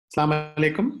Assalamu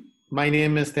alaikum. My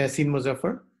name is Tahseen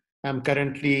Mozaffar. I'm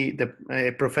currently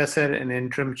a professor and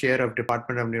interim chair of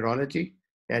Department of Neurology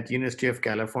at University of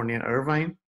California,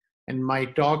 Irvine. And my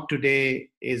talk today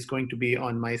is going to be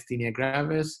on myasthenia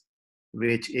gravis,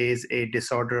 which is a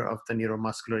disorder of the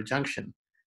neuromuscular junction,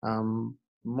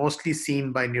 mostly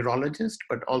seen by neurologists,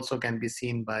 but also can be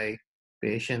seen by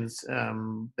patients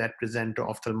that present to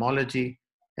ophthalmology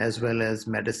as well as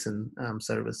medicine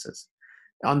services.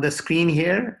 On the screen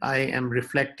here, I am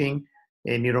reflecting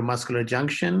a neuromuscular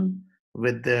junction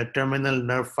with the terminal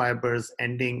nerve fibers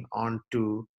ending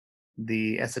onto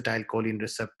the acetylcholine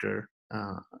receptors.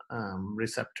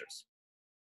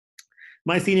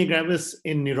 Myasthenia gravis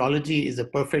in neurology is a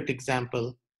perfect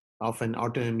example of an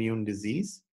autoimmune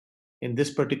disease. In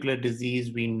this particular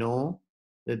disease, we know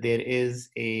that there is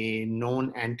a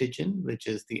known antigen, which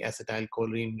is the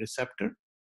acetylcholine receptor.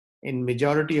 In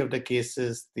majority of the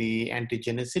cases, the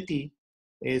antigenicity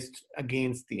is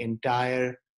against the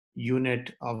entire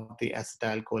unit of the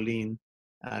acetylcholine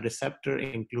receptor,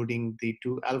 including the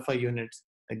two alpha units,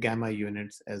 the gamma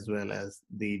units, as well as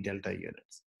the delta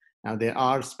units. Now, there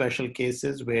are special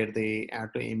cases where the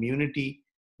autoimmunity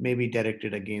may be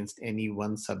directed against any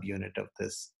one subunit of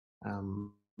this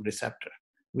receptor.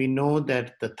 We know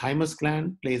that the thymus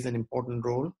gland plays an important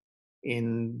role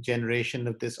in generation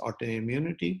of this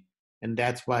autoimmunity, and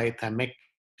that's why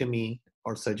thymectomy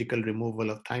or surgical removal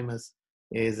of thymus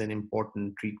is an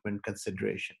important treatment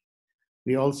consideration.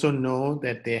 We also know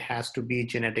that there has to be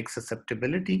genetic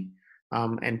susceptibility,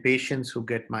 and patients who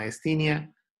get myasthenia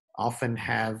often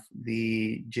have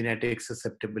the genetic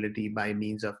susceptibility by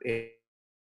means of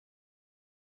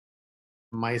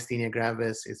myasthenia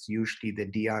gravis is usually the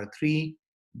DR3,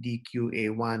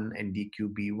 DQA1, and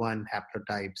DQB1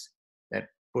 haplotypes that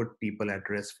put people at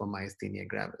risk for myasthenia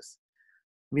gravis.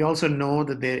 We also know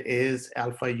that there is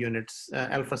alpha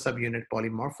subunit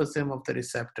polymorphism of the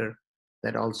receptor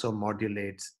that also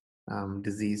modulates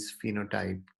disease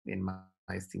phenotype in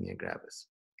myasthenia gravis.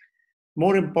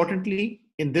 More importantly,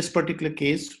 in this particular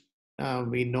case,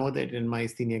 we know that in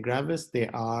myasthenia gravis,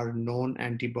 there are known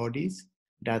antibodies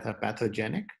that are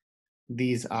pathogenic.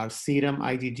 These are serum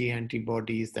IgG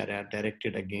antibodies that are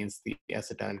directed against the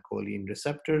acetylcholine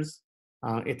receptors.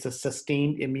 It's a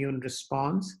sustained immune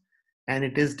response, and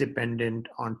it is dependent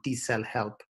on T cell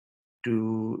help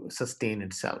to sustain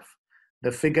itself.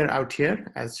 The figure out here,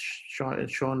 as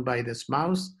shown by this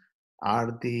mouse,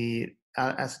 are the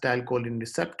acetylcholine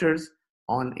receptors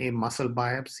on a muscle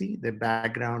biopsy. The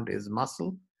background is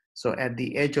muscle. So at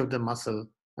the edge of the muscle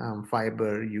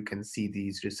fiber, you can see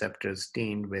these receptors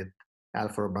stained with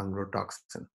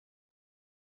alpha-bungrotoxin.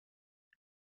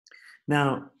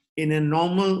 Now, in a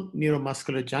normal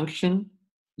neuromuscular junction,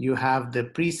 you have the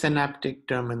presynaptic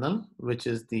terminal, which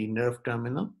is the nerve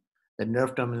terminal. The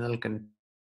nerve terminal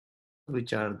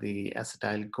which are the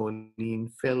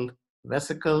acetylcholine-filled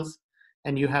vesicles,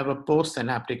 and you have a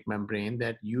postsynaptic membrane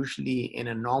that usually in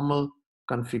a normal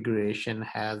configuration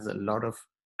has a lot of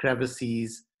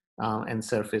crevices and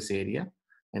surface area.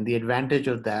 And the advantage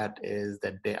of that is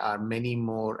that there are many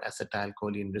more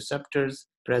acetylcholine receptors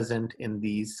present in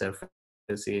these surface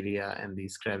area and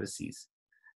these crevices.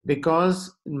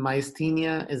 Because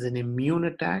myasthenia is an immune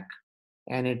attack,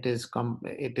 and it is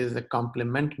a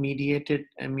complement mediated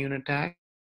immune attack.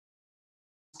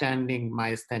 Standing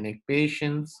myasthenic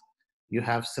patients, you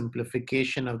have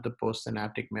simplification of the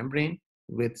postsynaptic membrane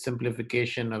with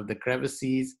simplification of the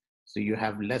crevices, so you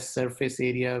have less surface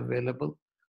area available.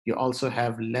 You also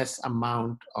have less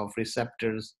amount of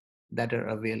receptors that are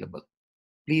available.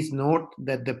 Please note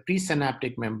that the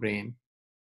presynaptic membrane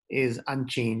is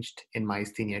unchanged in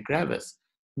myasthenia gravis.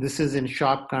 This is in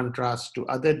sharp contrast to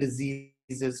other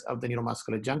diseases of the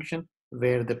neuromuscular junction,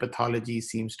 where the pathology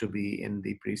seems to be in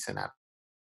the presynaptic.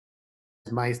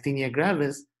 Myasthenia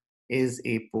gravis is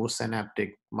a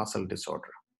postsynaptic muscle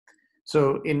disorder.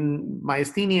 So in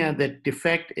myasthenia, the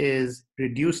defect is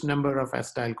reduced number of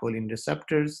acetylcholine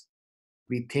receptors.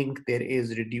 We think there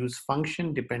is reduced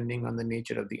function depending on the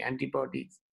nature of the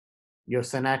antibodies. Your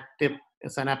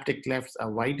synaptic clefts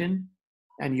are widened,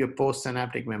 and your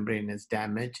postsynaptic membrane is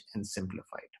damaged and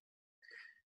simplified.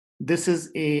 This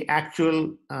is a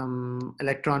actual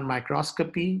electron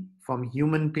microscopy from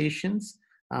human patients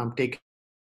taken.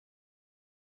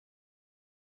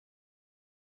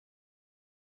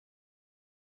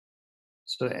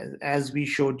 So as we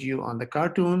showed you on the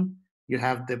cartoon, you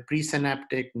have the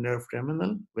presynaptic nerve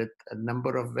terminal with a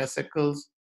number of vesicles.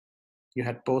 You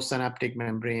had postsynaptic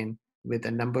membrane with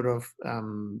a number of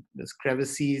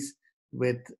crevices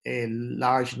with a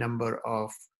large number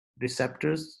of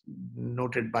receptors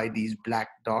noted by these black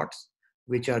dots,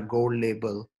 which are gold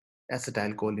label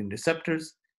acetylcholine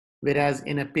receptors. Whereas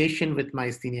in a patient with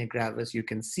myasthenia gravis, you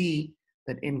can see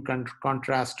that in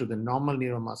contrast to the normal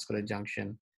neuromuscular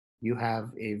junction, you have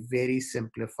a very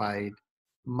simplified,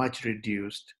 much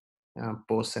reduced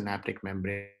postsynaptic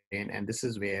membrane. And this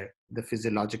is where the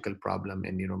physiological problem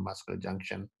in neuromuscular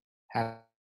junction happens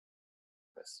in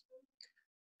myasthenia gravis.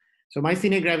 So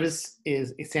myasthenia gravis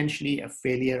is essentially a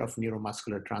failure of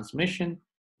neuromuscular transmission.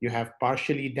 You have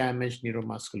partially damaged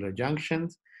neuromuscular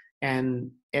junctions,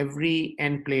 and every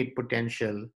end plate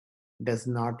potential does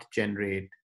not generate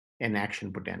an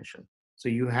action potential. So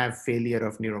you have failure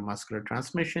of neuromuscular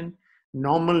transmission.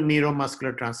 Normal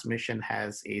neuromuscular transmission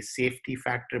has a safety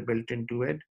factor built into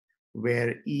it,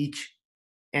 where each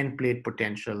end plate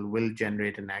potential will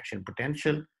generate an action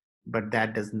potential, but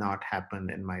that does not happen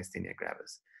in myasthenia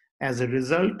gravis. As a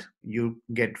result, you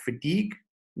get fatigue,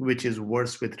 which is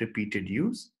worse with repeated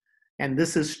use. And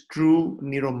this is true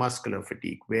neuromuscular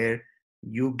fatigue, where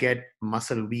you get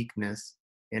muscle weakness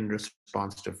in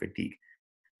response to fatigue.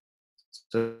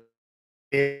 So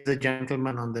there's a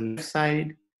gentleman on the left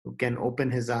side who can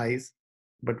open his eyes,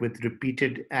 but with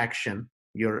repeated action,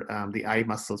 the eye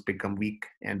muscles become weak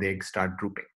and they start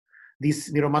drooping.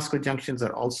 These neuromuscular junctions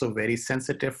are also very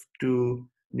sensitive to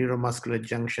neuromuscular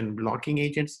junction blocking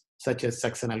agents, such as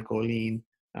succinylcholine,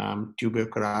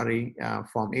 tuberculari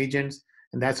form agents.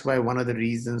 And that's why one of the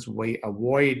reasons we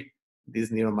avoid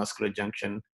these neuromuscular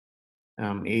junction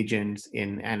agents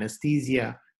in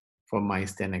anesthesia for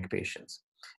myasthenic patients.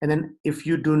 And then if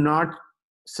you do not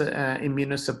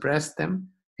immunosuppress them,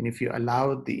 and if you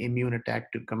allow the immune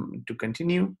attack to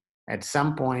continue, at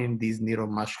some point these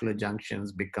neuromuscular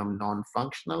junctions become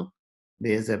non-functional.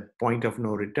 There's a point of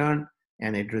no return,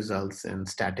 and it results in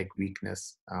static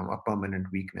weakness, or permanent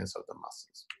weakness of the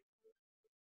muscles.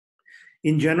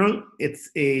 In general,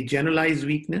 it's a generalized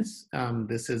weakness.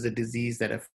 This is a disease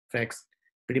that affects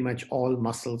pretty much all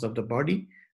muscles of the body,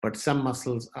 but some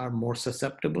muscles are more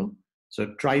susceptible.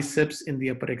 So triceps in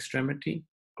the upper extremity,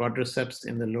 quadriceps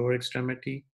in the lower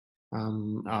extremity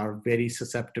are very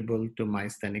susceptible to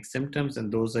myasthenic symptoms,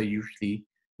 and those are usually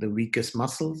the weakest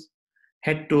muscles.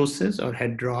 Head ptosis or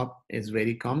head drop is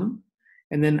very common.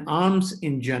 And then arms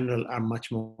in general are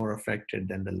much more affected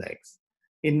than the legs.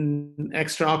 In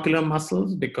extraocular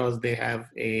muscles, because they have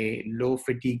a low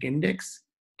fatigue index,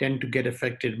 tend to get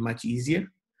affected much easier.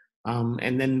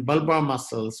 And then bulbar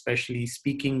muscles, especially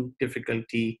speaking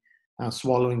difficulty,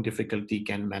 swallowing difficulty,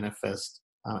 can manifest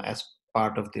as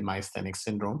part of the myasthenic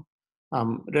syndrome.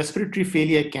 Respiratory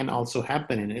failure can also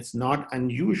happen, and it's not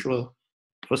unusual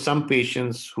for some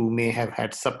patients who may have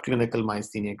had subclinical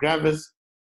myasthenia gravis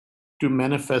to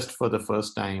manifest for the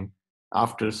first time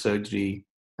after surgery,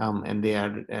 and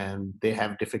they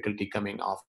have difficulty coming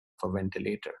off a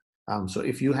ventilator. So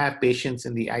if you have patients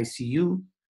in the ICU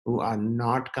who are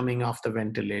not coming off the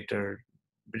ventilator,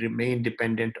 remain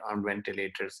dependent on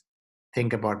ventilators,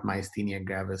 think about myasthenia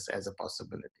gravis as a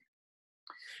possibility.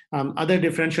 Other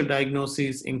differential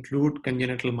diagnoses include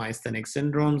congenital myasthenic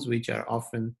syndromes, which are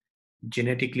often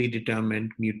genetically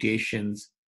determined mutations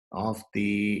of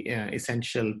the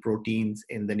essential proteins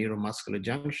in the neuromuscular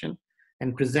junction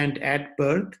and present at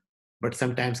birth, but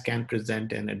sometimes can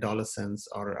present in adolescence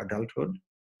or adulthood.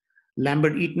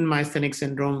 Lambert-Eaton myasthenic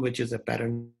syndrome, which is a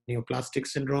paraneoplastic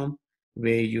syndrome,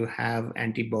 where you have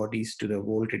antibodies to the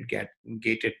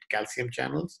voltage-gated calcium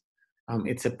channels.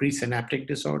 It's a presynaptic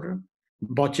disorder.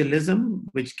 Botulism,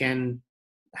 which can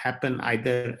happen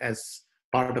either as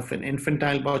part of an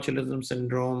infantile botulism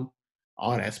syndrome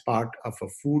or as part of a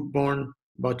foodborne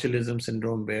botulism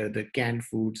syndrome where the canned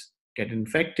foods get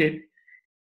infected,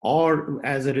 or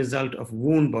as a result of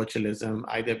wound botulism,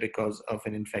 either because of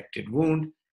an infected wound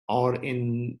or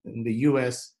in the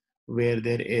US, where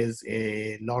there is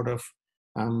a lot of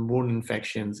wound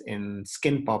infections in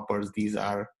skin poppers. These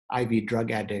are IV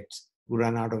drug addicts who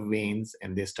run out of veins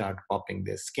and they start popping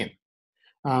their skin.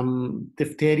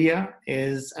 Diphtheria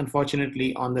is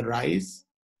unfortunately on the rise,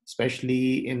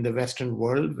 especially in the Western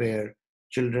world where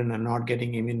children are not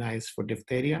getting immunized for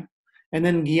diphtheria. And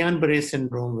then Guillain-Barré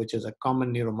syndrome, which is a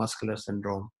common neuromuscular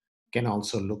syndrome, can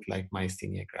also look like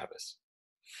myasthenia gravis.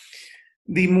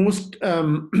 The most,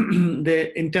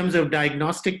 in terms of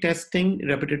diagnostic testing,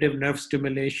 repetitive nerve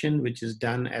stimulation, which is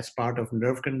done as part of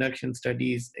nerve conduction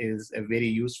studies, is a very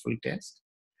useful test.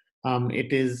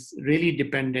 It is really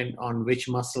dependent on which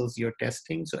muscles you're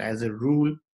testing. So as a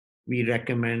rule, we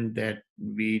recommend that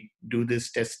we do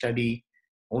this test study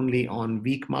only on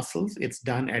weak muscles. It's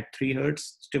done at 3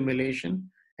 hertz stimulation,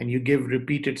 and you give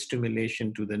repeated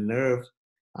stimulation to the nerve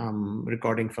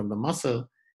recording from the muscle,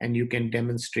 and you can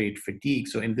demonstrate fatigue.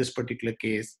 So in this particular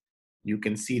case, you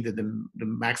can see that the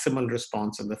maximal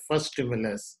response on the first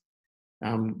stimulus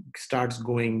starts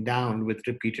going down with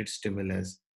repeated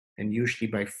stimulus. And usually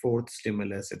by fourth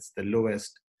stimulus, it's the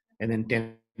lowest and then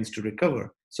tends to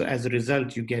recover. So as a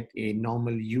result, you get a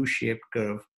normal U-shaped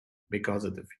curve because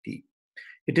of the fatigue.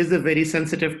 It is a very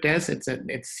sensitive test.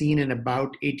 It's seen in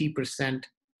about 80%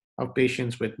 of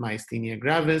patients with myasthenia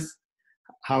gravis.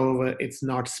 However, it's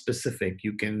not specific.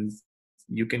 You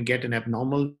can get an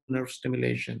abnormal nerve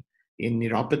stimulation in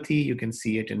neuropathy. You can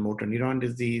see it in motor neuron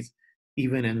disease,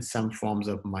 even in some forms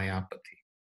of myopathy.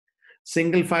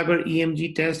 Single fiber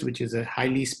EMG test, which is a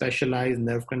highly specialized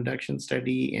nerve conduction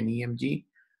study in EMG,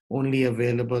 only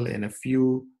available in a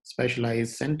few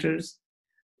specialized centers,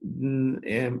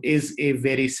 is a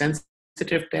very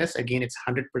sensitive test. Again, it's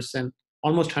 100%,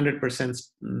 almost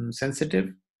 100%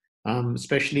 sensitive,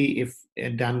 especially if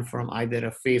done from either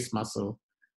a face muscle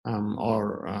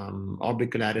or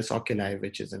orbicularis oculi,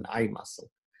 which is an eye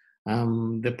muscle.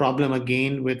 The problem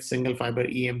again with single fiber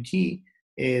EMG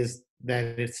is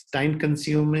that it's time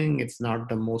consuming. It's not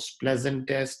the most pleasant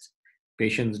test.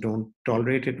 Patients don't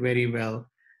tolerate it very well,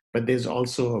 but there's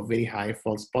also a very high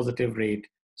false positive rate,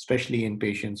 especially in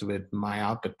patients with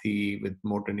myopathy, with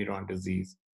motor neuron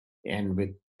disease, and with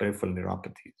peripheral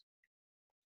neuropathies.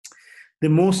 The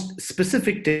most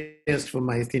specific test for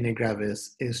myasthenia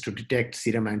gravis is to detect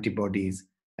serum antibodies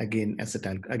against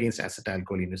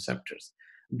acetylcholine receptors.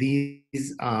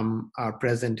 These are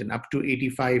present in up to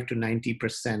 85 to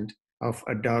 90% of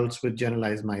adults with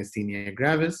generalized myasthenia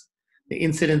gravis. The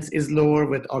incidence is lower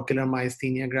with ocular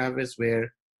myasthenia gravis,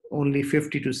 where only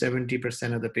 50 to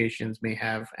 70% of the patients may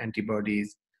have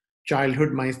antibodies.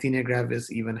 Childhood myasthenia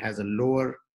gravis even has a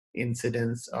lower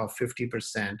incidence of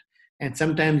 50%. And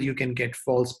sometimes you can get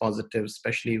false positives,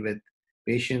 especially with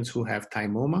patients who have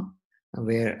thymoma,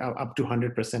 where up to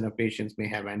 100% of patients may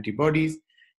have antibodies.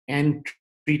 And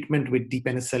treatment with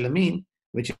depenicillamine,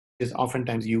 which is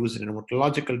oftentimes used in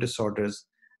rheumatological disorders,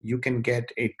 you can get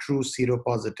a true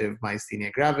seropositive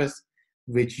myasthenia gravis,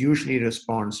 which usually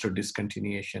responds to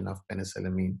discontinuation of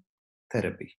penicillamine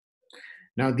therapy.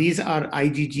 Now, these are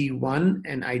IgG1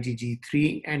 and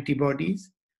IgG3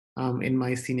 antibodies in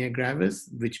myasthenia gravis,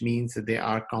 which means that they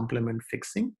are complement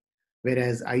fixing,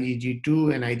 whereas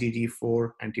IgG2 and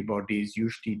IgG4 antibodies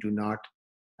usually do not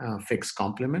fix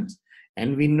complements.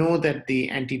 And we know that the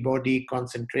antibody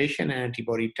concentration and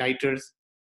antibody titers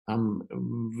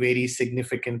vary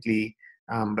significantly,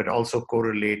 but also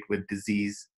correlate with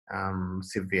disease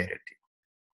severity.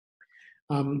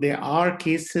 There are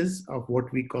cases of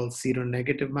what we call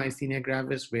seronegative myasthenia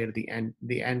gravis, where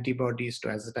the antibodies to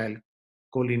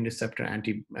acetylcholine receptor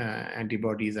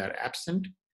antibodies are absent.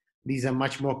 These are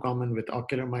much more common with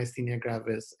ocular myasthenia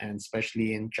gravis, and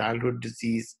especially in childhood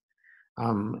disease.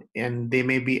 And there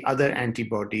may be other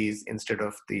antibodies instead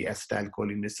of the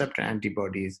acetylcholine receptor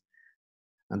antibodies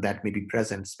that may be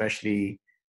present, especially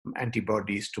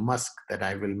antibodies to MuSK that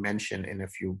I will mention in a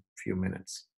few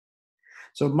minutes.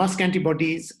 So MuSK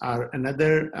antibodies are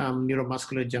another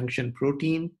neuromuscular junction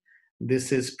protein.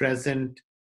 This is present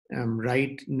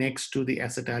right next to the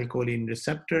acetylcholine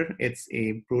receptor. It's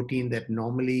a protein that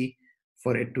normally,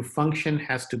 for it to function,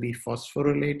 has to be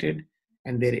phosphorylated.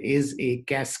 And there is a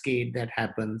cascade that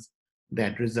happens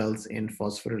that results in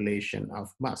phosphorylation of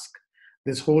MuSK.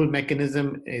 This whole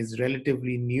mechanism is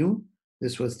relatively new.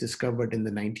 This was discovered in the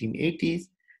 1980s.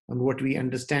 And what we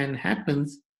understand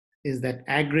happens is that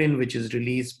agrin, which is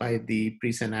released by the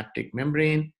presynaptic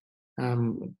membrane,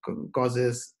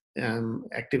 causes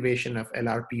activation of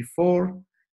LRP4,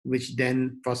 which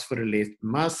then phosphorylates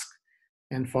MuSK.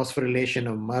 And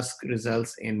phosphorylation of MuSK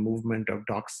results in movement of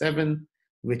DOX7,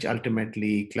 which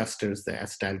ultimately clusters the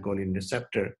acetylcholine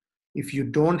receptor. If you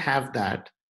don't have that,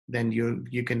 then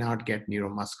you cannot get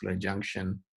neuromuscular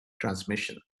junction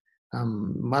transmission.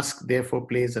 MuSK therefore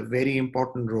plays a very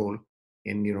important role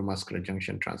in neuromuscular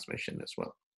junction transmission as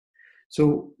well.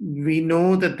 So we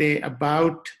know that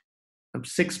about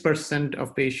 6%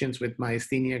 of patients with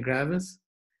myasthenia gravis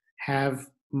have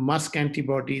MuSK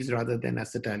antibodies rather than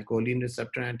acetylcholine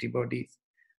receptor antibodies.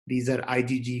 These are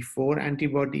IgG4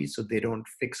 antibodies, so they don't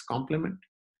fix complement.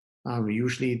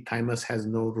 Usually thymus has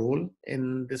no role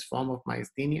in this form of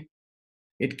myasthenia.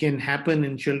 It can happen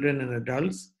in children and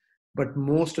adults, but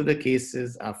most of the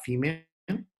cases are female,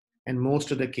 and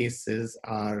most of the cases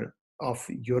are of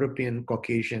European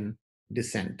Caucasian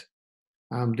descent.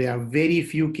 There are very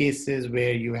few cases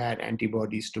where you had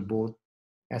antibodies to both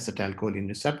acetylcholine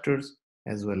receptors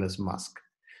as well as MuSK.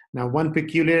 Now, one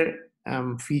peculiar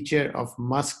feature of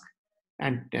MuSK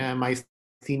and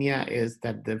myasthenia is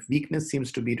that the weakness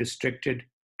seems to be restricted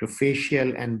to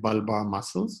facial and bulbar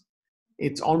muscles.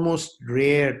 it's almost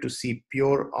rare to see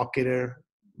pure ocular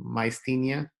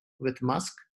myasthenia with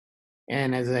MuSK.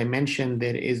 And as I mentioned,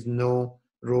 there is no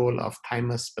role of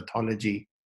thymus pathology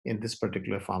in this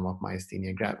particular form of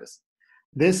myasthenia gravis.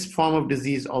 This form of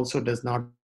disease also does not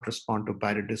respond to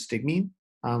pyridostigmine,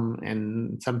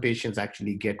 and some patients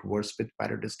actually get worse with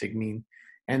pyridostigmine.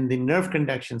 And the nerve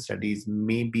conduction studies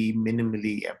may be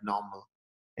minimally abnormal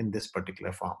in this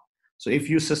particular form. So if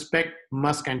you suspect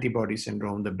MuSK antibody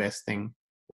syndrome, the best thing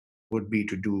would be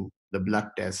to do the blood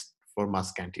test for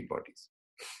MuSK antibodies.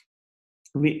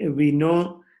 We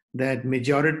know that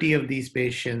majority of these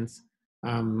patients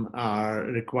are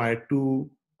require two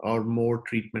or more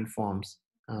treatment forms,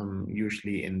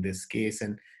 usually in this case.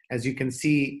 And as you can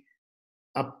see,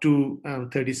 up to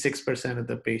 36% of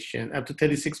the patient, up to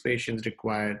 36 patients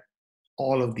require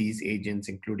all of these agents,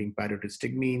 including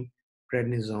pyridostigmine,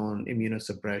 prednisone,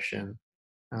 immunosuppression,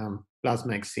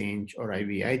 plasma exchange, or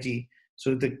IVIG.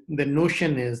 So the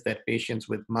notion is that patients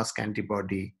with MuSK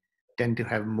antibody tend to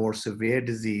have more severe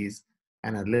disease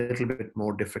and a little bit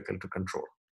more difficult to control.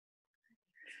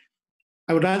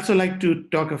 I would also like to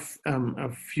talk a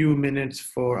few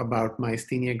minutes about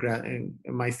myasthenia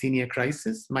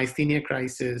crisis. Myasthenia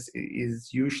crisis is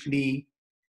usually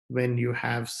when you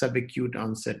have subacute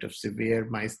onset of severe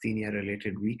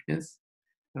myasthenia-related weakness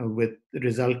with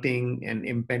resulting and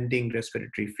impending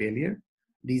respiratory failure.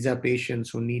 These are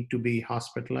patients who need to be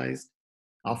hospitalized,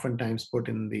 oftentimes put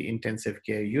in the intensive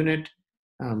care unit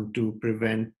to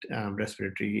prevent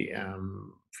respiratory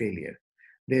failure.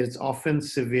 There's often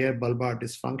severe bulbar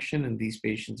dysfunction, and these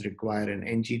patients require an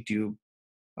NG tube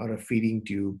or a feeding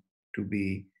tube to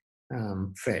be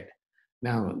fed.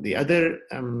 Now, the other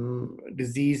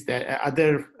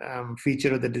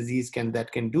feature of the disease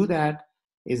that can do that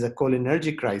is a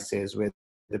cholinergic crisis, where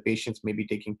the patients may be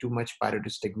taking too much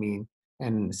pyridostigmine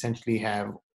and essentially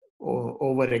have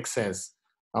over excess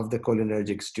of the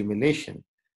cholinergic stimulation.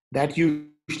 That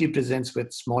usually presents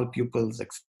with small pupils,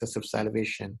 excessive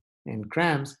salivation, and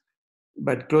cramps.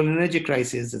 But cholinergic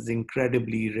crisis is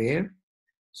incredibly rare.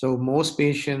 So most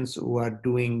patients who are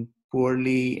doing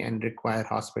poorly and require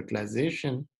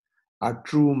hospitalization are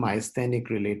true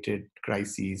myasthenic related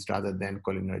crises rather than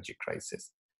cholinergic crisis.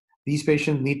 These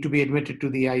patients need to be admitted to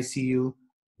the ICU.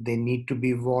 They need to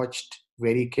be watched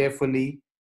very carefully.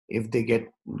 If they get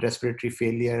respiratory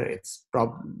failure,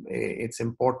 it's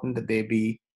important that they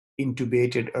be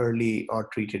intubated early or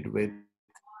treated with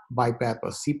BiPAP or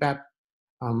CPAP.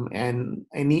 And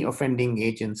any offending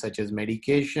agents such as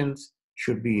medications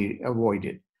should be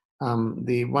avoided.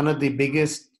 One of the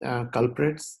biggest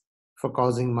culprits for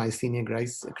causing myasthenia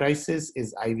crisis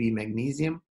is IV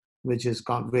magnesium, which is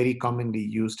very commonly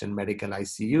used in medical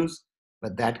ICUs,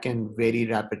 but that can very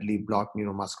rapidly block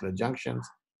neuromuscular junctions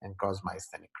and cause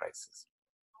myasthenic crisis.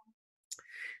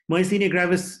 Myasthenia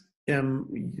gravis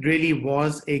really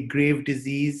was a grave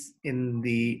disease in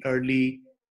the early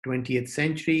 20th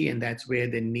century, and that's where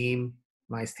the name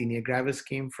myasthenia gravis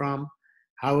came from.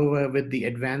 However, with the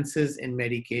advances in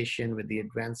medication, with the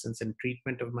advances in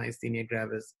treatment of myasthenia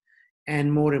gravis,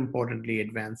 and more importantly,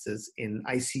 advances in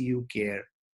ICU care,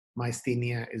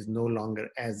 myasthenia is no longer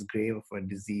as grave of a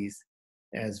disease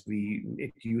as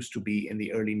it used to be in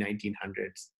the early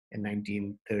 1900s and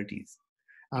 1930s.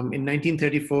 In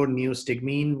 1934,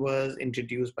 neostigmine was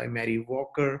introduced by Mary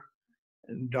Walker.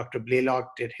 Dr.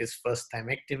 Blaylock did his first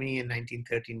thymectomy in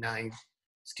 1939.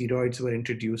 Steroids were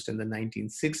introduced in the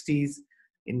 1960s.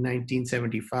 In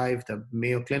 1975, the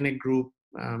Mayo Clinic group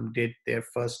did their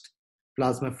first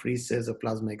plasmapheresis or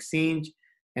plasma exchange,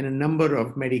 and a number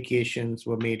of medications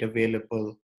were made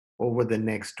available over the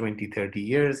next 20, 30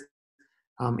 years,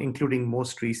 including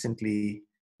most recently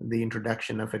the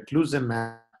introduction of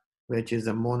eculizumab, which is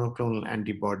a monoclonal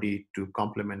antibody to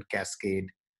complement cascade.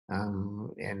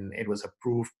 And it was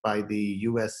approved by the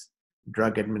US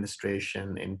Drug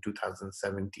Administration in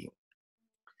 2017.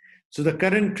 So the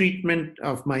current treatment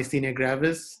of myasthenia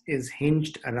gravis is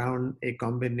hinged around a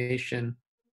combination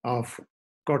of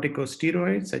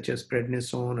corticosteroids such as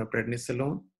prednisone or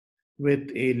prednisolone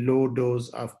with a low dose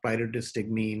of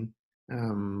pyridostigmine,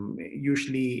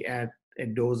 usually at a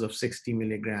dose of 60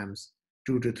 milligrams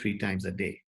 2 to 3 times a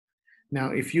day.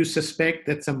 Now, if you suspect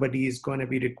that somebody is going to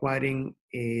be requiring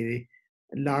a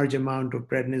large amount of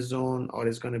prednisone or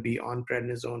is going to be on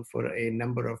prednisone for a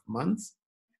number of months,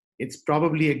 it's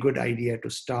probably a good idea to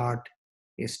start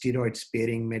a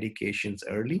steroid-sparing medications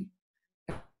early.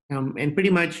 And pretty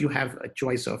much you have a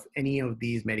choice of any of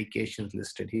these medications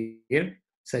listed here,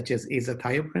 such as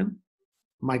azathioprine,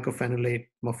 mycophenolate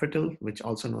mofetil, which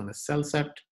also known as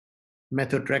Cellcept,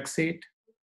 methotrexate,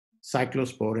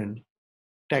 cyclosporin,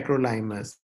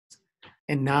 tacrolimus,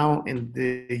 And now in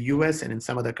the US and in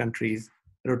some other countries,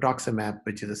 rituximab,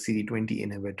 which is a CD20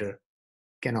 inhibitor,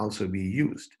 can also be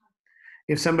used.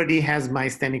 If somebody has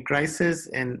myasthenic crisis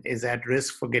and is at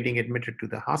risk for getting admitted to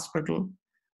the hospital,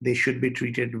 they should be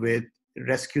treated with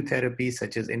rescue therapy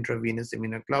such as intravenous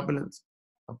immunoglobulins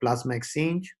or plasma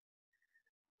exchange.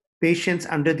 Patients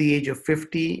under the age of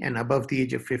 50 and above the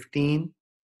age of 15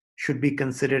 should be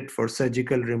considered for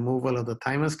surgical removal of the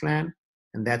thymus gland,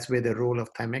 and that's where the role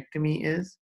of thymectomy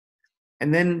is.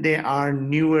 And then there are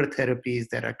newer therapies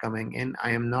that are coming in.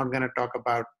 I am not going to talk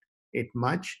about it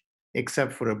much,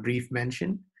 except for a brief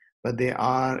mention, but there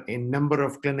are a number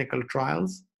of clinical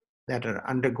trials that are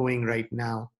undergoing right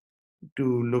now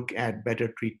to look at better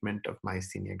treatment of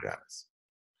myasthenia gravis.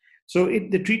 So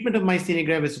the treatment of myasthenia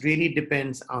gravis really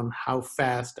depends on how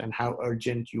fast and how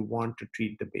urgent you want to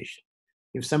treat the patient.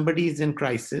 If somebody is in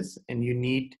crisis and you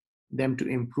need them to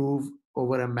improve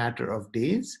over a matter of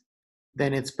days,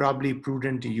 then it's probably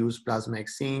prudent to use plasma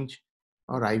exchange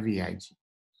or IVIG.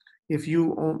 If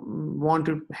you want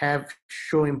to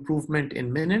show improvement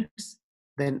in minutes,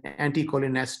 then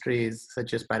anticholinesterase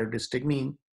such as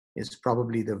pyridostigmine is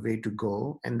probably the way to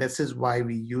go. And this is why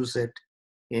we use it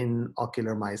in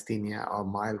ocular myasthenia or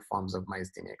mild forms of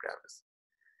myasthenia gravis.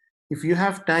 If you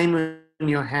have time in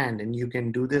your hand and you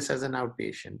can do this as an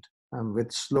outpatient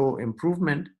with slow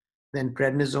improvement, then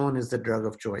prednisone is the drug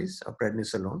of choice, or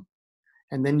prednisolone.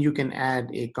 And then you can add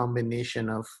a combination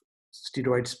of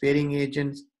steroid sparing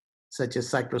agents such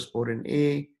as cyclosporin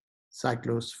A,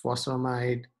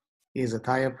 cyclophosphamide,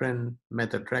 azathioprine,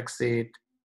 methotrexate,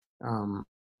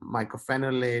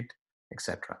 mycophenolate,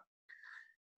 etc.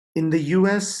 In the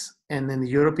US and in the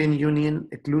European Union,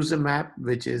 eculizumab,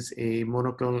 which is a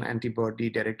monoclonal antibody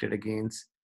directed against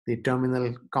the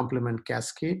terminal complement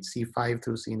cascade, C5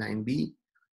 through C9b,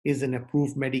 is an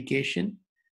approved medication,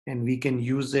 and we can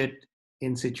use it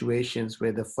in situations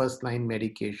where the first-line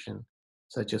medication,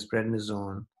 such as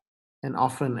prednisone, and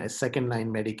often a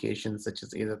second-line medication, such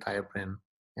as azathioprine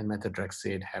and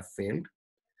methotrexate, have failed.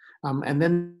 And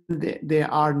then there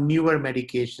are newer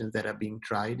medications that are being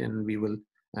tried, and we will.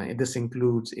 This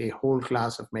includes a whole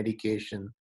class of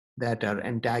medication that are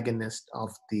antagonists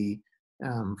of the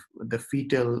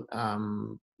fetal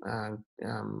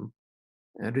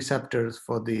receptors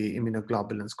for the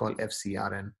immunoglobulins called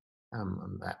FcRn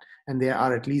on that. And there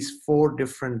are at least 4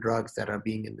 different drugs that are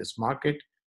being in this market,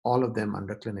 all of them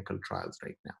under clinical trials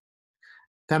right now.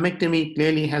 Thymectomy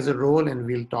clearly has a role, and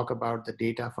we'll talk about the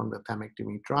data from the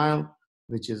thymectomy trial,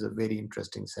 which is a very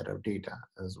interesting set of data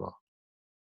as well.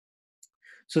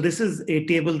 So this is a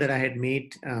table that I had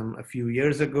made a few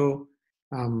years ago,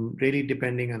 really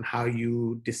depending on how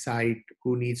you decide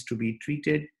who needs to be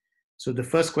treated. So the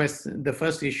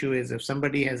first issue is if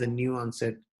somebody has a new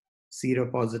onset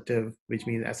seropositive, which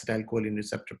means acetylcholine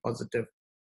receptor positive,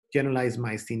 generalized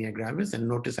myasthenia gravis, and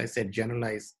notice I said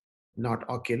generalized, not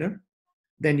ocular,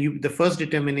 then the first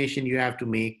determination you have to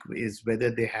make is whether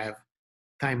they have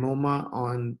thymoma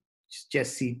on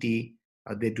chest CT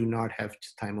or they do not have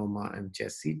thymoma on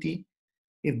chest CT.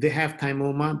 If they have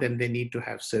thymoma, then they need to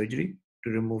have surgery to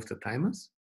remove the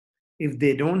thymus. If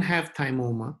they don't have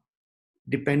thymoma,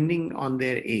 depending on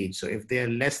their age, so if they are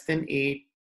less than 8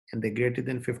 and they're greater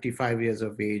than 55 years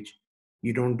of age,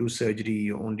 you don't do surgery,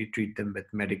 you only treat them with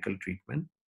medical treatment.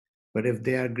 But if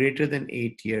they are greater than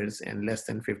 8 years and less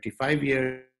than 55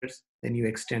 years, then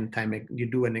you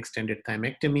do an extended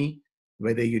thymectomy,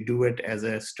 whether you do it as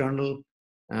a sternal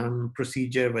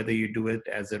procedure, whether you do it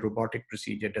as a robotic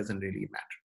procedure, doesn't really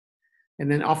matter.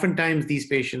 And then oftentimes these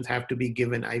patients have to be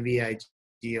given IVIG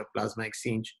or plasma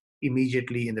exchange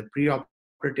immediately in the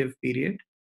preoperative period.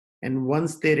 And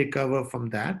once they recover from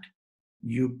that,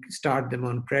 you start them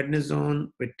on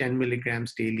prednisone with 10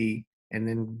 milligrams daily, and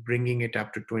then bringing it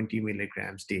up to 20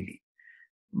 milligrams daily.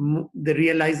 The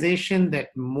realization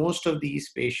that most of these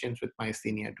patients with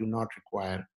myasthenia do not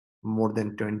require more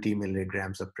than 20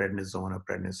 milligrams of prednisone or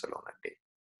prednisolone a day.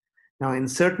 Now, in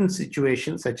certain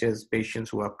situations, such as patients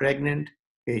who are pregnant,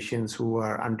 patients who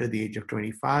are under the age of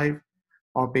 25,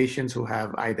 or patients who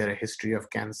have either a history of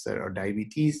cancer or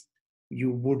diabetes,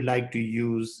 you would like to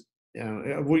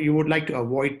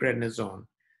avoid prednisone.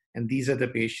 And these are the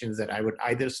patients that I would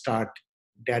either start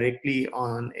directly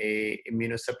on a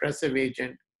immunosuppressive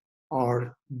agent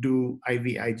or do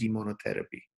IVIG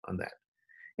monotherapy on that.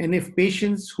 And if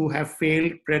patients who have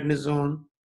failed prednisone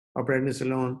or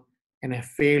prednisolone and have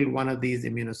failed one of these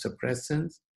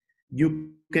immunosuppressants,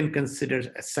 you can consider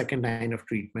a second line of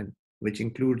treatment, which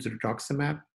includes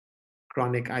rituximab,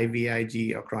 chronic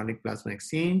IVIG or chronic plasma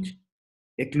exchange,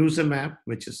 eculizumab,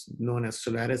 which is known as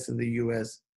Solaris in the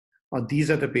US, or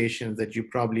these are the patients that you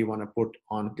probably want to put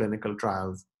on clinical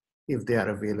trials if they are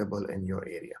available in your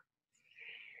area.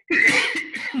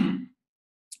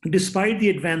 Despite the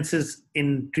advances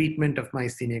in treatment of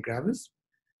myasthenia gravis,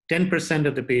 10%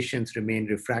 of the patients remain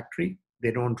refractory.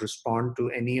 They don't respond to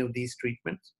any of these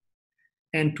treatments.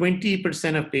 And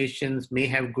 20% of patients may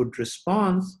have good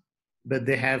response, but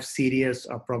they have serious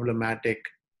or problematic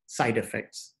side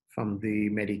effects from the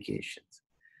medications.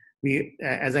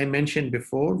 As I mentioned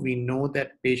before, we know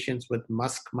that patients with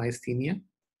myasthenia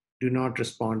do not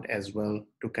respond as well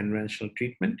to conventional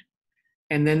treatment.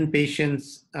 And then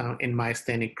patients in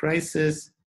myasthenic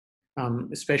crisis,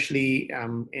 especially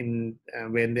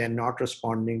when they're not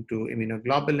responding to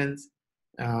immunoglobulins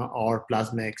or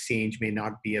plasma exchange may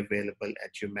not be available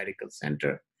at your medical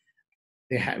center.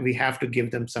 We have to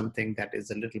give them something that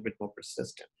is a little bit more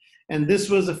persistent. And this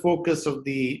was a focus of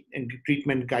the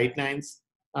treatment guidelines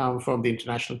from the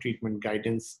International Treatment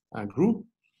Guidance Group,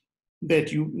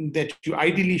 that you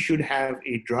ideally should have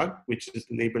a drug which is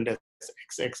labeled as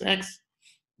XXX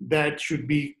that should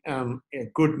be a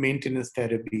good maintenance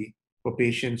therapy for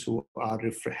patients who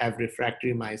have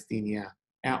refractory myasthenia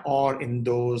or in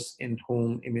those in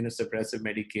whom immunosuppressive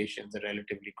medications are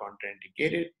relatively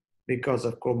contraindicated because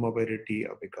of comorbidity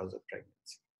or because of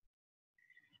pregnancy.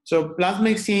 So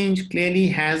plasma exchange clearly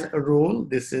has a role.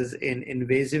 This is an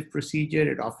invasive procedure.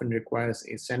 It often requires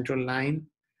a central line,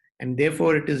 and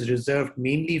therefore it is reserved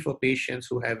mainly for patients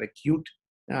who have acute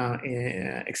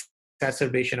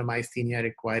exacerbation of myasthenia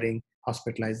requiring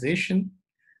hospitalization.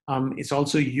 It's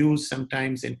also used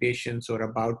sometimes in patients who are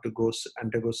about to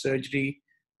undergo surgery,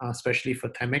 especially for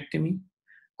thymectomy.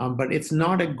 But it's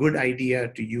not a good idea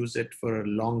to use it for a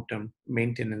long-term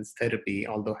maintenance therapy.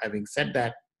 Although having said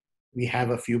that, we have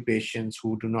a few patients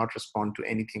who do not respond to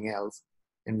anything else,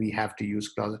 and we have to use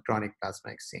chronic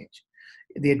plasma exchange.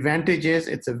 The advantage is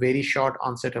it's a very short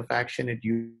onset of action. It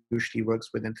usually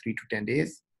works within 3 to 10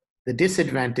 days. The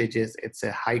disadvantage is it's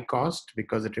a high cost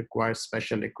because it requires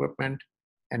special equipment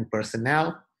and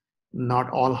personnel. Not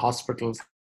all hospitals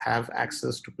have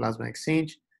access to plasma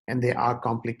exchange, and there are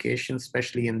complications,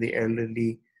 especially in the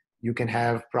elderly. You can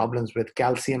have problems with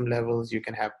calcium levels, you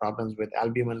can have problems with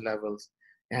albumin levels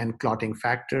and clotting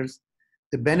factors.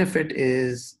 The benefit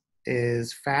is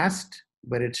fast,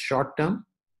 but it's short term.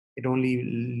 It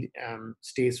only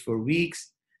stays for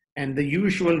weeks. And the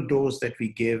usual dose that we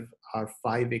give are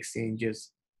 5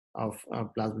 exchanges of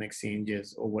plasma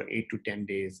exchanges over 8 to 10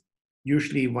 days,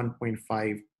 usually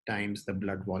 1.5 times the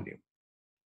blood volume.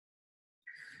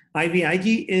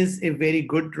 IVIG is a very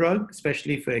good drug,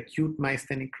 especially for acute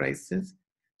myasthenic crisis.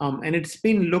 And it's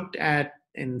been looked at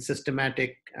in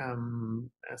systematic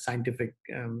scientific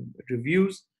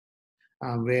reviews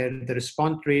where the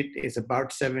response rate is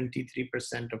about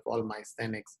 73% of all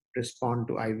myasthenics respond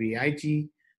to IVIG.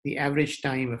 The average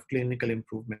time of clinical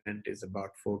improvement is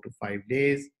about 4 to 5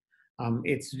 days.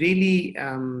 It's really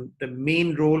the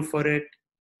main role for it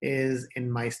is in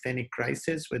myasthenic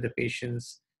crisis where the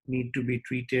patients need to be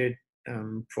treated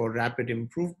for rapid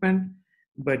improvement.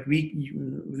 But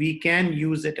we can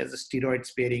use it as a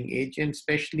steroid-sparing agent,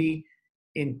 especially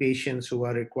in patients who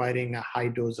are requiring a high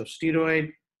dose of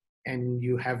steroid and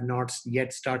you have not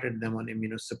yet started them on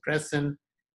immunosuppressant.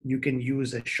 You can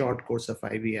use a short course of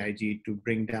IVIG to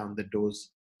bring down the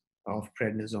dose of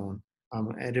prednisone.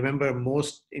 And remember,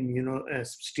 most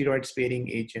steroid-sparing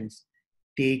agents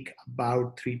take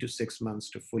about 3 to 6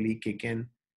 months to fully kick in.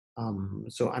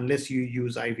 So unless you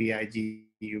use IVIG,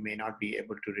 you may not be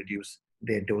able to reduce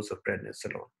their dose of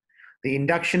prednisolone. The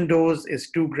induction dose is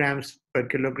 2 grams per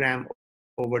kilogram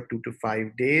over 2 to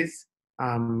 5 days.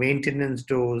 Maintenance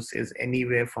dose is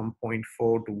anywhere from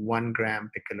 0.4 to 1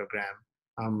 gram per kilogram.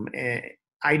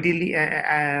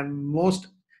 Most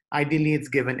ideally it's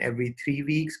given every 3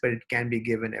 weeks, but it can be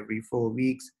given every 4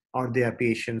 weeks, or there are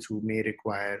patients who may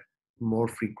require more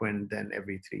frequent than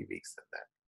every 3 weeks than that.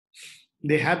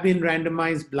 There have been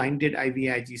randomized blinded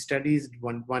IVIG studies,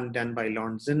 one done by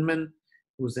Lawrence Zinman,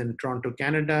 who's in Toronto,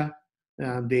 Canada.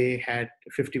 They had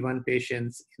 51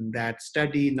 patients in that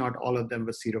study. Not all of them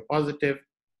were seropositive.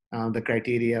 The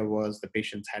criteria was the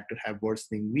patients had to have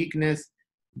worsening weakness.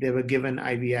 They were given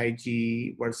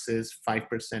IVIG versus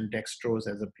 5% dextrose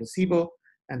as a placebo,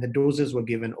 and the doses were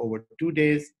given over 2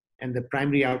 days. And the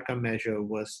primary outcome measure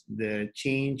was the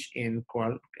change in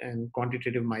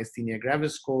quantitative myasthenia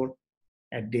gravis score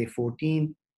at day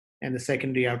 14. And the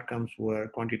secondary outcomes were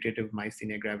quantitative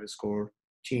myasthenia gravis score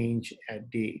change at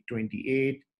day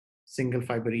 28, single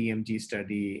fiber EMG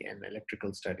study, and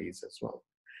electrical studies as well.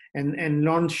 And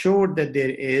Lawrence showed that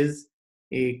there is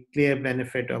a clear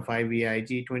benefit of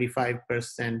IVIG.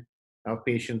 25% of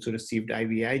patients who received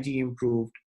IVIG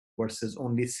improved versus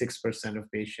only 6%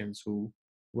 of patients who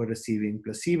were receiving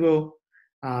placebo.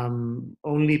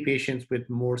 Only patients with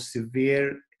more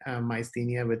severe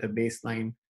myasthenia with a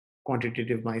baseline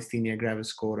quantitative myasthenia gravis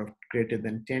score of greater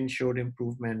than 10 showed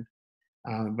improvement,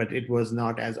 but it was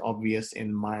not as obvious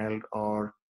in mild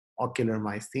or ocular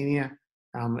myasthenia.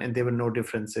 And there were no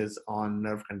differences on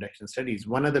nerve conduction studies.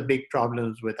 One of the big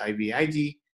problems with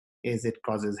IVIG is it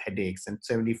causes headaches, and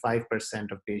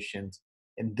 75% of patients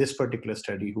in this particular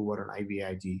study who were on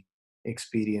IVIG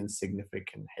experienced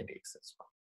significant headaches as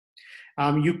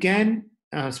well. You can,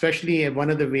 especially one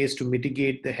of the ways to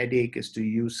mitigate the headache is to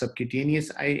use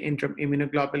subcutaneous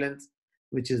immunoglobulins,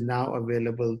 which is now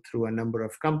available through a number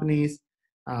of companies.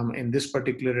 In this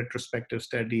particular retrospective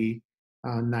study,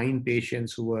 9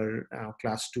 patients who were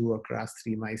class 2 or class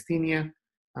 3 myasthenia,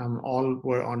 all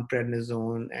were on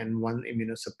prednisone and one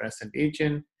immunosuppressant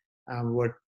agent,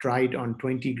 were tried on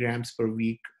 20 grams per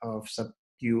week of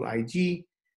sub-Q IG,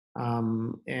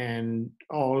 and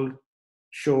all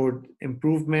showed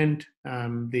improvement.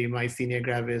 The myasthenia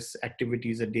gravis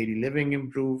activities of daily living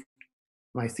improved.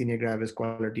 Myasthenia gravis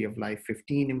quality of life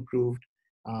 15 improved.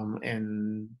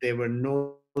 And there were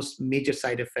no major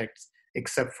side effects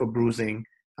except for bruising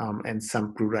and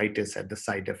some pruritus at the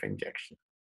site of injection.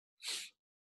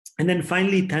 And then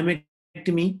finally,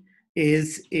 thymectomy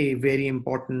is a very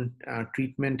important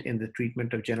treatment in the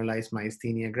treatment of generalized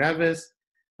myasthenia gravis.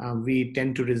 We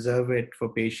tend to reserve it for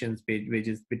patients which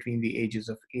is between the ages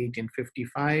of 8 and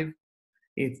 55.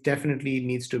 It definitely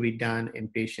needs to be done in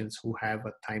patients who have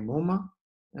a thymoma,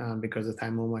 because the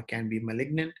thymoma can be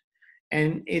malignant.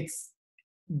 And it's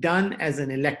done as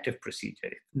an elective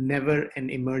procedure, never an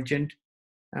emergent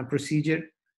procedure.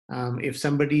 If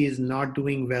somebody is not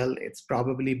doing well, it's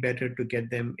probably better to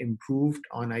get them improved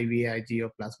on IVIG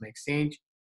or plasma exchange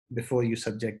before you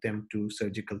subject them to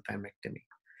surgical thymectomy.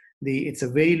 It's a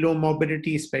very low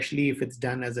morbidity, especially if it's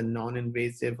done as a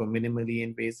non-invasive or minimally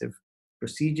invasive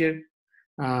procedure.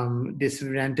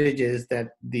 Disadvantage is that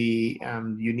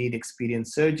you need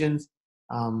experienced surgeons,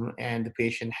 and the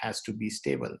patient has to be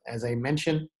stable. As I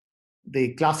mentioned,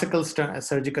 the classical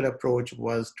surgical approach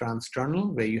was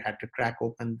transsternal, where you had to crack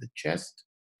open the chest.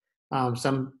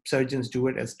 Some surgeons do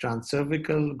it as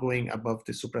transcervical, going above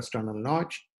the suprasternal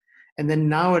notch. And then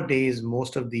nowadays,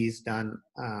 most of these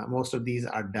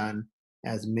are done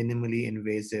as minimally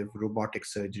invasive robotic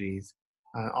surgeries,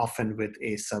 often with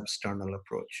a substernal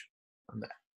approach on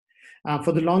that.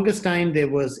 For the longest time, there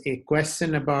was a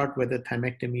question about whether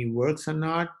thymectomy works or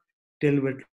not, till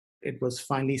it was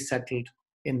finally settled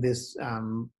in this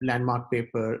landmark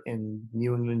paper in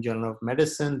New England Journal of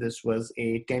Medicine. This was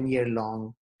a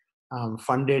 10-year-long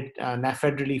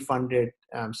federally funded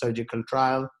surgical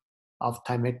trial of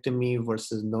thymectomy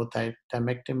versus no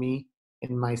thymectomy in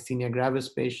myasthenia gravis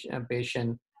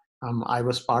patient. I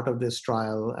was part of this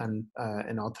trial and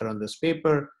an author on this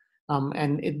paper.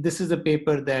 This is a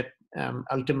paper that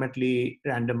ultimately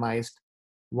randomized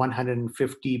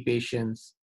 150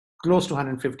 patients, close to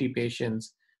 150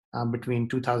 patients between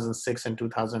 2006 and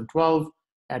 2012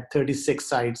 at 36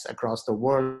 sites across the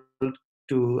world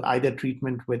to either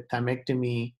treatment with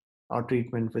thymectomy or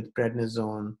treatment with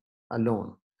prednisone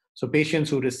alone. So patients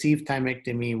who received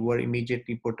thymectomy were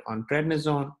immediately put on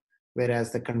prednisone,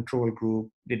 whereas the control group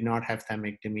did not have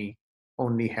thymectomy,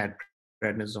 only had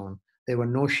prednisone. There were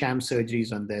no sham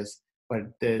surgeries on this, but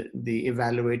the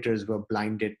evaluators were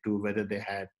blinded to whether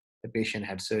the patient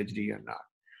had surgery or not.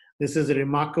 This is a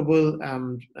remarkable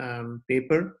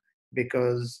paper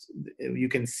because you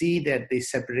can see that the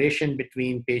separation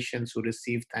between patients who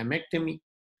received thymectomy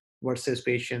versus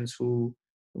patients who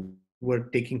were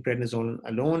taking prednisone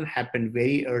alone happened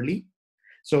very early.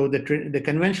 So the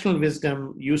conventional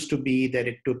wisdom used to be that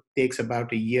it takes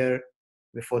about a year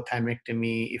before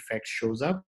thymectomy effect shows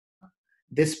up.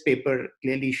 This paper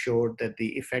clearly showed that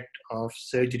the effect of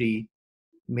surgery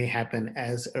may happen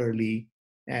as early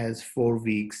as 4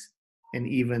 weeks and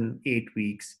even 8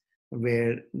 weeks,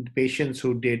 where the patients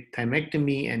who did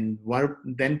thymectomy and were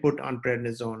then put on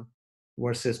prednisone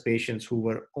versus patients who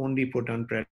were only put on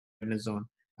prednisone,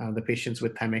 the patients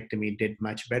with thymectomy did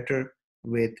much better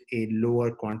with a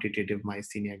lower quantitative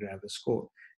myasthenia gravis score.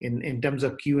 In terms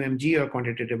of QMG or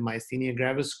quantitative myasthenia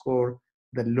gravis score,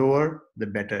 the lower, the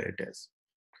better it is.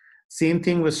 Same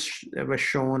thing was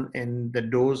shown in the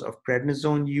dose of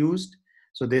prednisone used.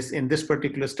 So in this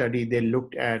particular study, they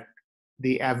looked at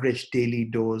the average daily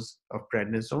dose of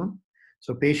prednisone.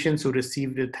 So patients who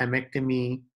received a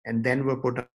thymectomy and then were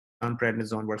put on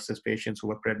prednisone versus patients who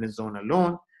were prednisone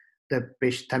alone, the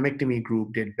thymectomy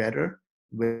group did better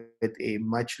with a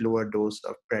much lower dose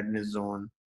of prednisone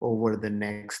over the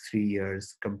next 3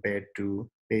 years compared to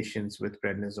patients with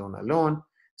prednisone alone.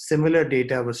 Similar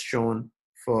data was shown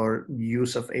for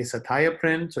use of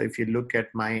azathioprine. So if you look at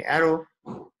my arrow,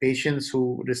 patients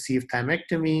who received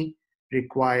thymectomy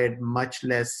required much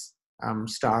less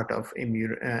start of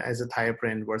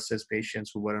azathioprine versus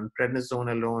patients who were on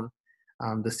prednisone alone.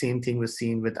 The same thing was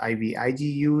seen with IVIG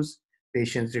use.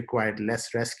 Patients required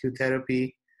less rescue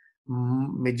therapy.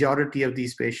 Majority of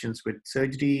these patients with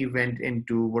surgery went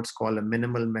into what's called a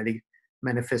minimal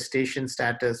manifestation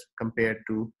status compared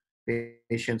to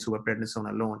patients who were prednisone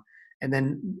alone. And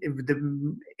then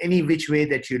any which way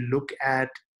that you look at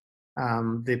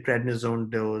the prednisone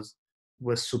dose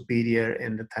was superior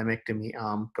in the thymectomy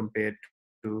arm compared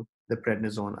to the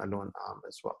prednisone alone arm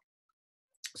as well.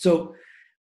 So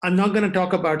I'm not going to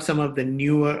talk about some of the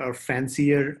newer or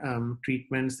fancier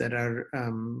treatments that are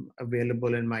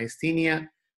available in myasthenia.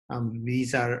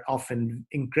 These are often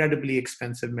incredibly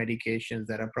expensive medications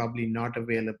that are probably not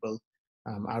available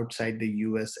outside the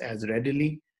US as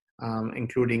readily,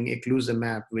 including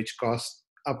eculizumab, which costs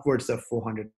upwards of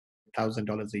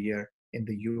 $400,000 a year in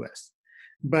the US.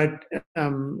 But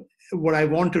what I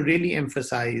want to really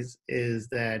emphasize is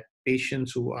that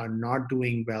patients who are not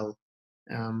doing well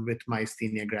with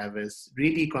myasthenia gravis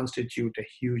really constitute a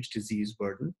huge disease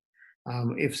burden.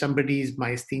 If somebody's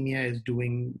myasthenia is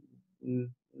doing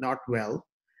not well,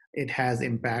 it has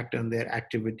impact on their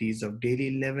activities of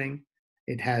daily living.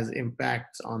 It has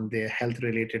impacts on their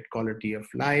health-related quality of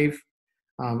life.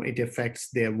 It affects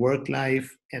their work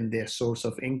life and their source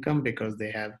of income because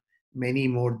they have many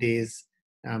more days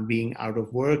being out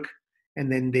of work.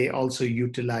 And then they also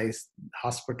utilize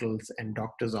hospitals and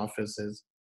doctors' offices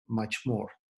much more.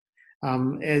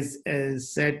 As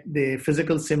said, the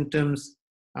physical symptoms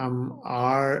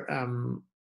are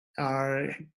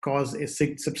cause a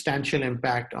substantial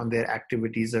impact on their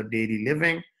activities of daily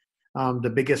living. The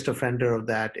biggest offender of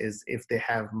that is if they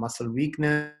have muscle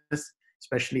weakness,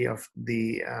 especially of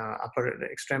the upper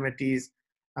extremities,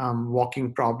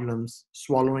 walking problems,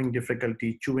 swallowing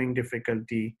difficulty, chewing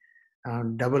difficulty,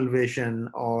 double vision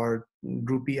or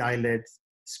droopy eyelids,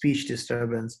 speech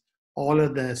disturbance. All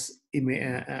of this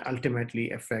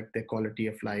ultimately affect their quality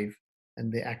of life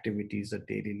and the activities of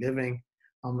daily living.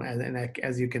 And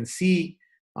as you can see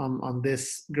on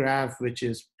this graph, which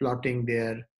is plotting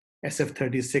their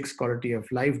SF36 quality of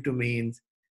life domains,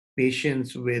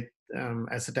 patients with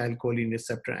acetylcholine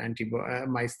receptor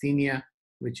myasthenia,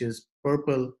 which is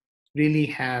purple, really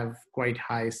have quite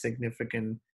high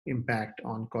significant impact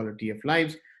on quality of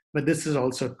lives. But this is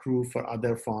also true for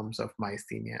other forms of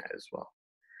myasthenia as well.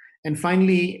 And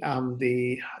finally,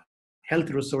 the health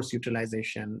resource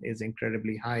utilization is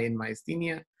incredibly high in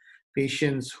myasthenia.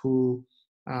 Patients who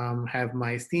have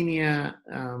myasthenia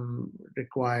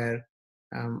require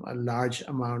a large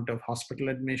amount of hospital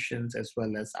admissions as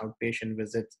well as outpatient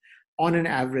visits. On an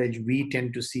average, we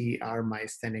tend to see our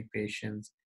myasthenic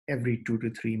patients every 2 to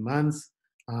 3 months,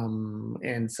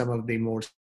 and some of the more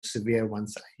severe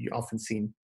ones you often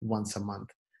seen once a month.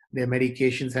 Their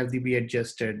medications have to be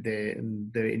adjusted.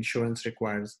 The insurance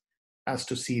requires us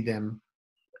to see them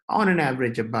on an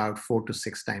average about 4 to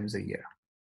 6 times a year.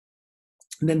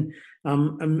 And then,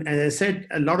 as I said,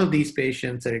 a lot of these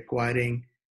patients are requiring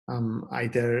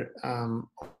either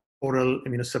oral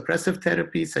immunosuppressive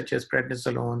therapy such as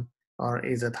prednisolone or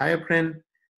azathioprine,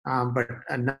 but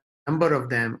a number of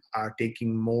them are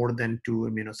taking more than 2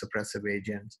 immunosuppressive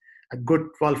agents. A good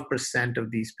 12%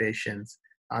 of these patients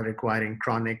are requiring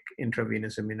chronic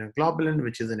intravenous immunoglobulin,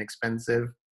 which is an expensive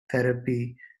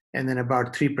therapy, and then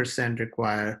about 3%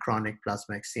 require chronic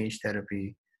plasma exchange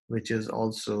therapy, which is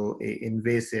also an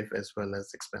invasive as well as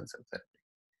expensive therapy.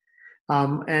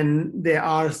 And there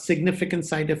are significant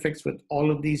side effects with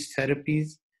all of these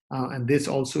therapies, and this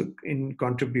also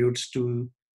contributes to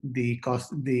the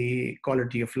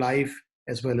quality of life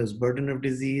as well as burden of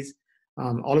disease.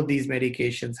 All of these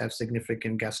medications have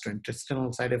significant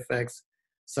gastrointestinal side effects.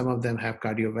 Some of them have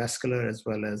cardiovascular as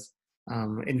well as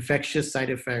infectious side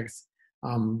effects.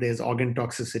 There's organ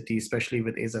toxicity, especially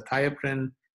with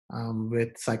azathioprine,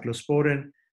 with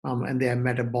cyclosporin, and there are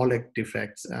metabolic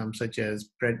defects such as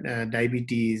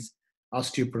diabetes,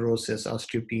 osteoporosis,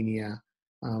 osteopenia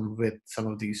with some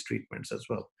of these treatments as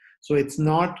well. So it's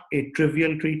not a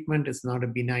trivial treatment. It's not a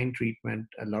benign treatment.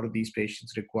 A lot of these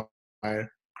patients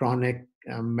require chronic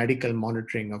medical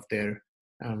monitoring of their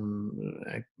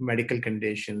medical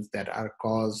conditions that are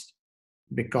caused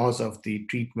because of the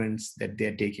treatments that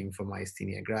they're taking for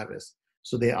myasthenia gravis.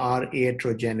 So they are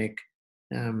iatrogenic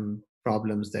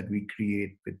problems that we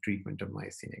create with treatment of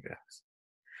myasthenia gravis.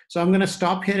 So I'm going to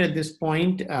stop here at this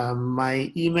point.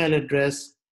 My email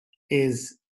address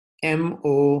is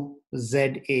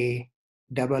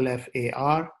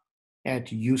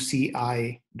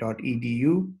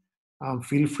mozaffar@uci.edu.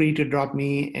 Feel free to drop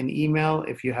me an email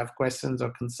if you have questions or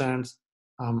concerns.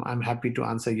 I'm happy to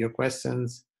answer your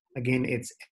questions. Again,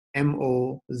 it's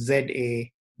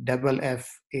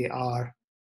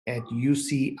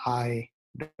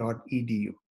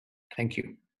mozaffar@uci.edu. Thank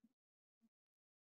you.